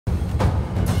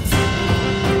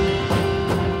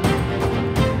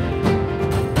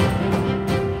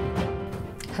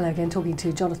again talking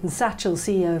to Jonathan Satchell,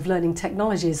 CEO of Learning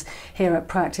Technologies here at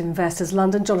Proactive Investors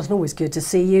London. Jonathan, always good to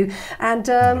see you. And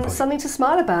something to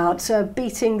smile about,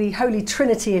 beating the holy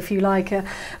trinity, if you like, of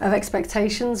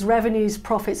expectations, revenues,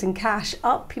 profits and cash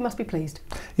up. You must be pleased.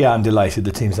 Yeah, I'm delighted.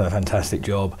 The team's done a fantastic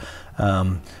job.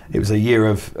 It was a year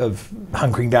of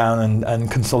hunkering down and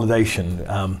consolidation.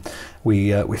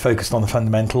 We focused on the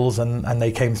fundamentals and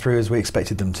they came through as we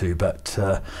expected them to, but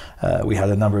we had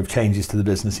a number of changes to the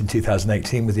business in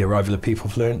 2018 with the arrival of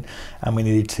PeopleFluent, and we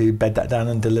needed to bed that down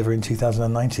and deliver in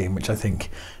 2019, which I think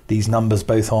these numbers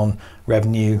both on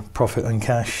revenue, profit and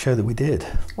cash show that we did.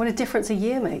 What a difference a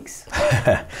year makes.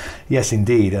 Yes,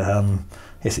 indeed.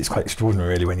 Yes, it's quite extraordinary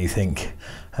really when you think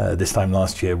this time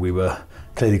last year we were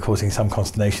clearly causing some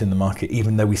consternation in the market,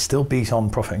 even though we still beat on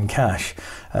profit and cash.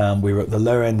 We were at the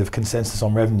lower end of consensus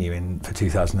on revenue for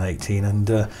 2018, and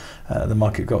the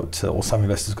market got, or some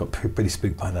investors got pretty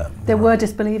spooked by that. There were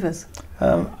disbelievers.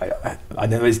 I don't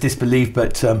know if it's disbelief,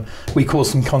 but we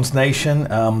caused some consternation.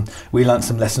 We learnt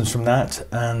some lessons from that,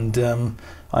 and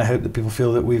I hope that people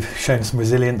feel that we've shown some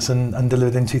resilience and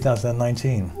delivered in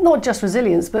 2019. Not just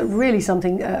resilience, but really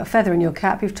something, a feather in your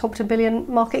cap. You've topped $1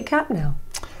 billion market cap now.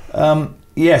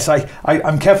 Yes,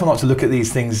 I'm careful not to look at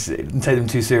these things and take them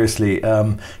too seriously,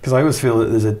 because I always feel that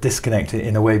there's a disconnect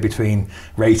in a way between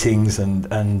ratings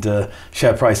and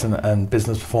share price and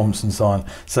business performance and so on.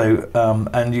 So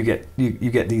and you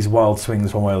get these wild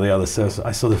swings one way or the other. So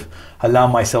I sort of allow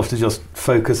myself to just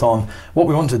focus on what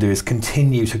we want to do is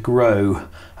continue to grow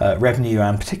revenue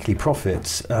and particularly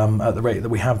profits at the rate that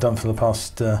we have done for the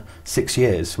past 6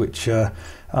 years, which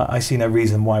I see no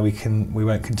reason why we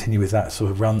won't continue with that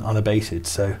sort of run unabated.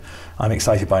 So I'm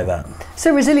excited by that.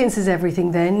 So resilience is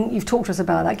everything then. You've talked to us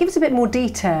about that. Give us a bit more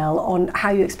detail on how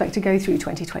you expect to go through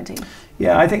 2020.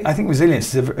 Yeah, I think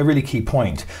resilience is a really key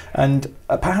point. And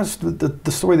perhaps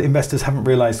the story that investors haven't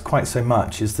realised quite so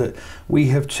much is that we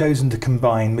have chosen to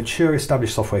combine mature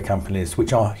established software companies,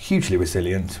 which are hugely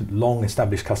resilient, long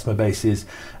established customer bases,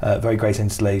 very great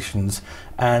installations,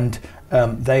 and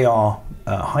they are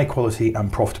high quality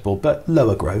and profitable, but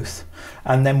lower growth.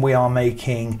 And then we are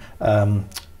making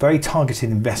very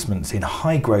targeted investments in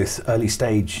high growth, early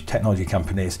stage technology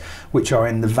companies, which are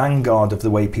in the vanguard of the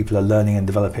way people are learning and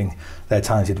developing their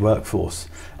talented workforce.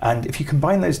 And if you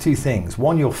combine those two things,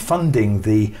 one, you're funding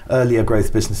the earlier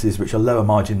growth businesses, which are lower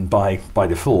margin by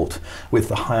default, with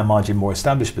the higher margin, more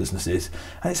established businesses.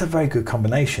 And it's a very good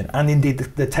combination. And indeed,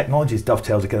 the technologies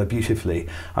dovetail together beautifully.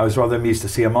 I was rather amused to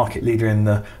see a market leader in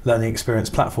the learning experience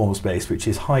platform space, which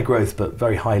is high growth but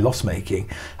very high loss making,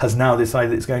 has now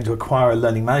decided it's going to acquire a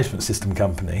learning management system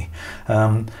company.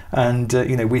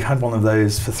 You know, we've had one of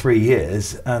those for 3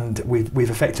 years, and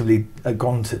we've effectively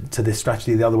gone to this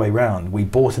strategy the other way around. We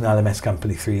bought an LMS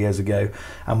company 3 years ago,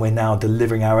 and we're now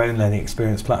delivering our own learning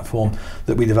experience platform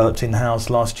that we developed in-house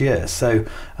last year. So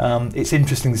it's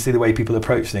interesting to see the way people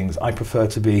approach things. I prefer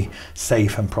to be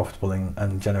safe and profitable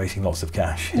and generating lots of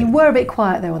cash. You were a bit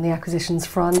quiet though on the acquisitions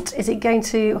front. Is it going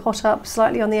to hot up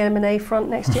slightly on the M&A front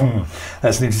next year?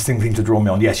 That's an interesting thing to draw me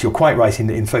on. Yes, you're quite right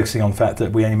in focusing on the fact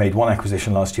that we only made one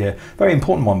acquisition last year. Very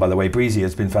important one, by the way. Breezy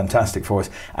has been fantastic for us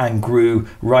and grew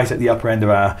right at the upper end of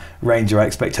our range of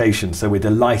expectations. So we're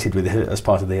delighted with it as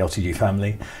part of the LTG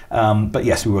family. But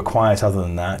yes, we were quiet other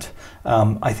than that.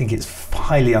 I think it's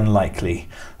highly unlikely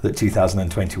that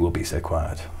 2020 will be so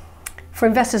quiet. For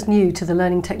investors new to the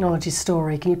Learning Technologies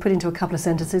story, can you put into a couple of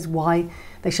sentences why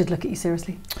they should look at you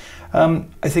seriously? I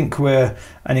think we're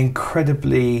an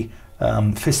incredibly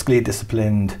fiscally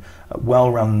disciplined,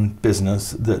 well-run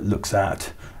business that looks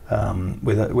at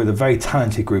with a very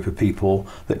talented group of people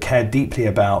that care deeply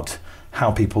about how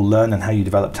people learn and how you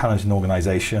develop talent in an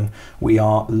organisation. We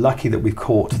are lucky that we've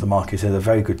caught the market at a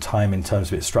very good time in terms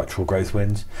of its structural growth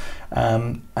winds,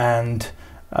 and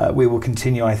we will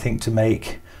continue, I think, to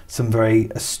make some very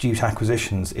astute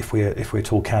acquisitions if we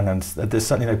at all can, and there's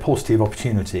certainly no paucity of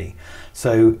opportunity.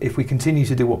 So if we continue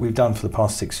to do what we've done for the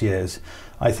past 6 years,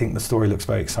 I think the story looks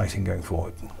very exciting going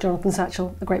forward. Jonathan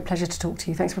Satchell, a great pleasure to talk to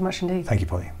you. Thanks very much indeed. Thank you,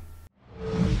 Polly.